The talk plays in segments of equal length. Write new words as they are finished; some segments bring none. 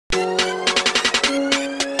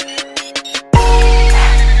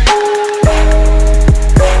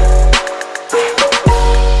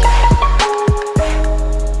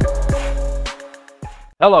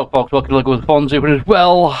Hello folks, welcome to Lego with Fonzie as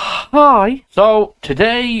well. Hi! So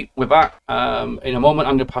today we're back. In a moment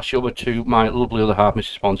I'm going to pass you over to my lovely other half,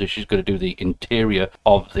 Mrs. Fonzie. She's going to do the interior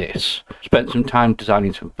of this. Spent some time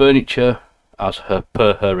designing some furniture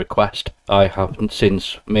per her request. I have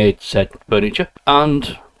since made said furniture,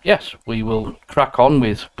 and yes, we will crack on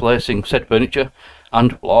with placing said furniture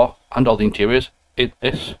and floor and all the interiors in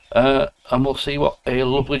this, and we'll see what a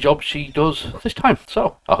lovely job she does this time.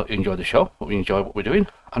 So I hope you enjoy the show, hope you enjoy what we're doing,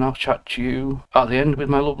 and I'll chat to you at the end with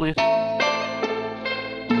my lovely.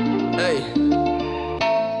 Hey.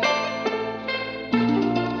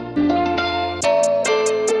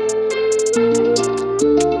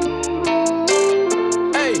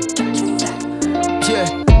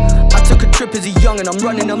 As a young and I'm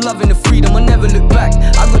running, I'm loving the freedom, I never look back.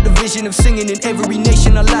 I got the vision of singing in every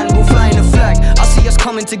nation I land, we'll fly in a flag. I see us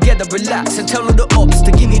coming together, relax, and tell all the ops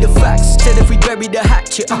to give me the facts. Said if we bury the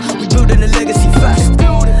hatchet, we building a legacy fast.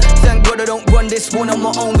 Thank God I don't run this one on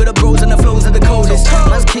my own, got the bros and the flows of the coldest.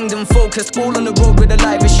 Man's kingdom focused, all on the road with the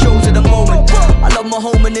livest shows at the moment. I love my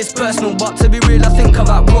home and it's personal, but to be real I think I've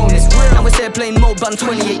outgrown this. Now it's airplane mode, but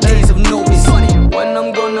 28 days of notice. When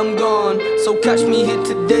I'm gone, so catch me here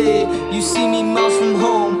today. You see me miles from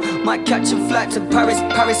home, might catch a flight to Paris.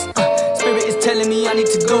 Spirit is telling me I need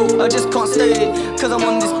to go, I just can't stay, cause I'm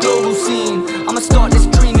on this global scene. I'ma start this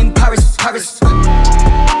dream in Paris.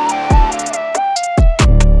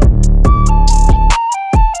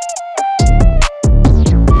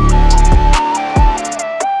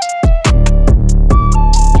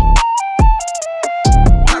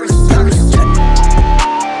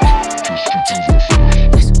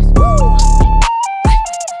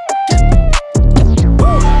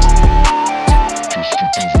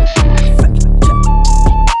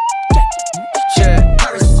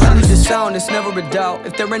 It's never a doubt.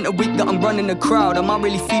 If there ain't a week that I'm running the crowd, am I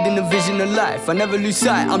really feeding the vision of life? I never lose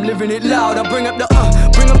sight, I'm living it loud. I bring up the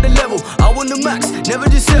level, I want the max, never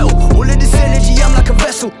just settle. All of this energy, I'm like a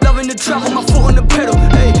vessel, loving the travel, my foot on the pedal.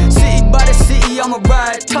 Hey, city by the city, I'm a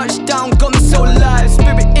ride. Touchdown, got me so alive.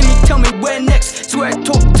 Spirit in me, tell me where next. Swear,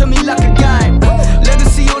 talk to me like a guide.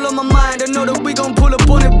 Legacy all on my mind, I know that we gon' pull up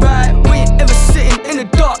on it right. We ain't ever sitting in the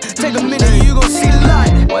dark, take a minute, you gon' see the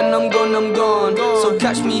light. When I'm gone, so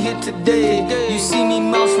catch me here today. You see me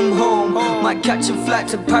miles from home, might catch a flight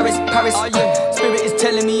to Paris. Spirit is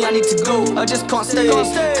telling me I need to go, I just can't stay,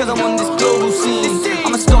 cause I'm on this global scene.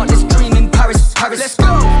 I'ma start this dream in Paris. Let's go!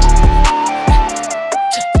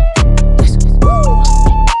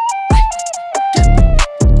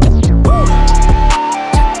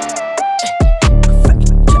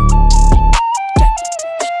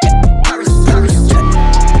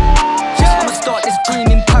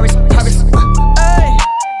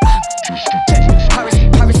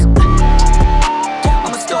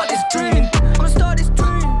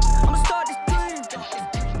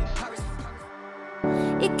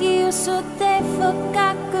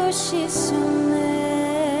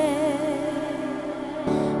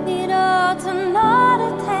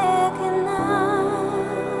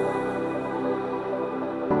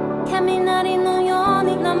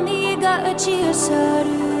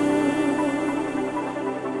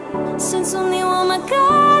 Since only one my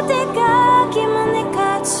God, they got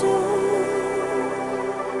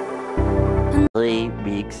 3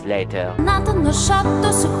 weeks later. 나도 너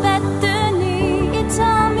샷도 숲했더니 이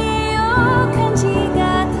탐이 욕한지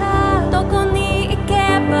같아 또 거니 있게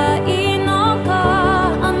봐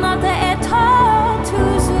이놈과 Another 애터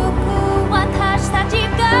투수구 와타시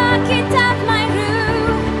사지가 기타 my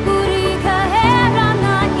room 우리가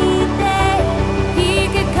해라나 이때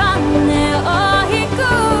이게 가문의 어이구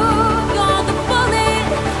You're the bullet,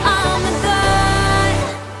 I'm the gun.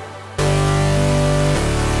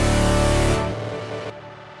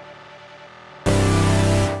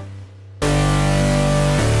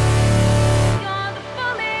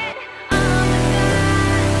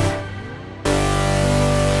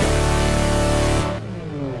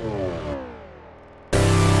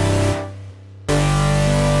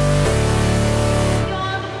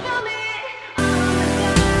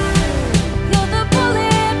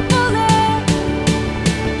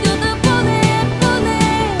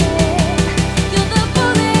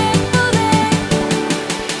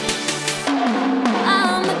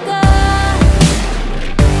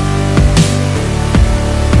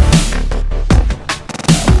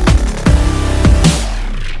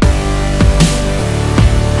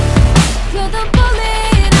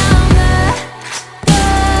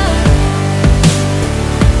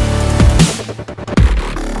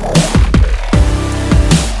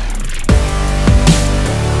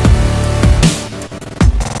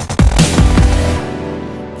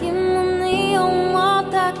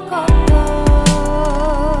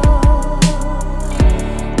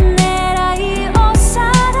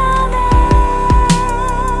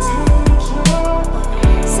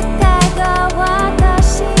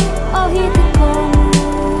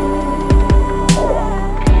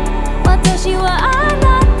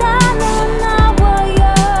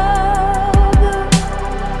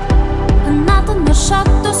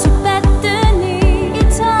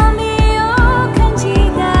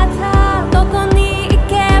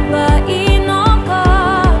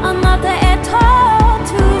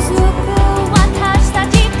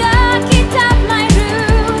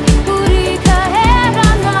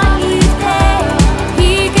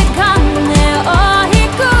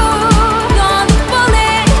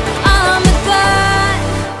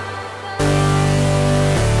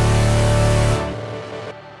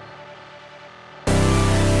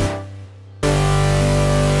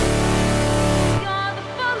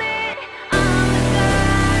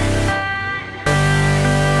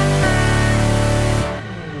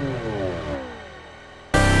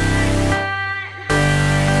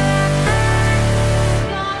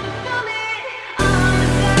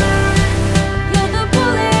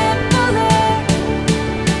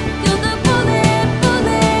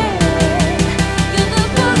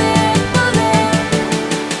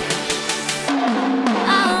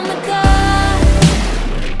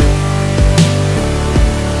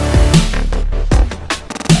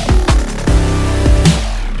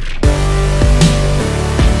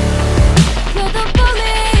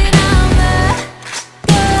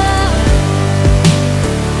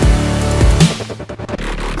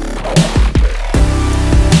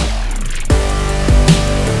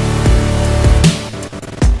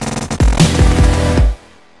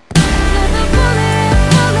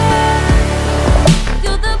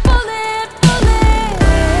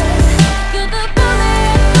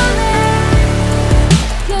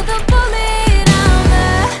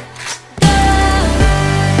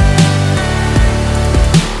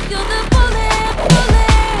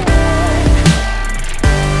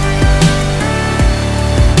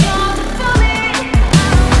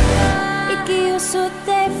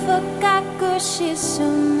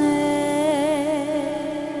 있었네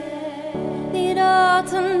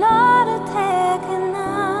이렇듯 너를 택했나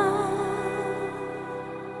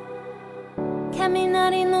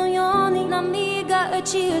雷のように波が打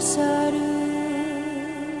ち寄せる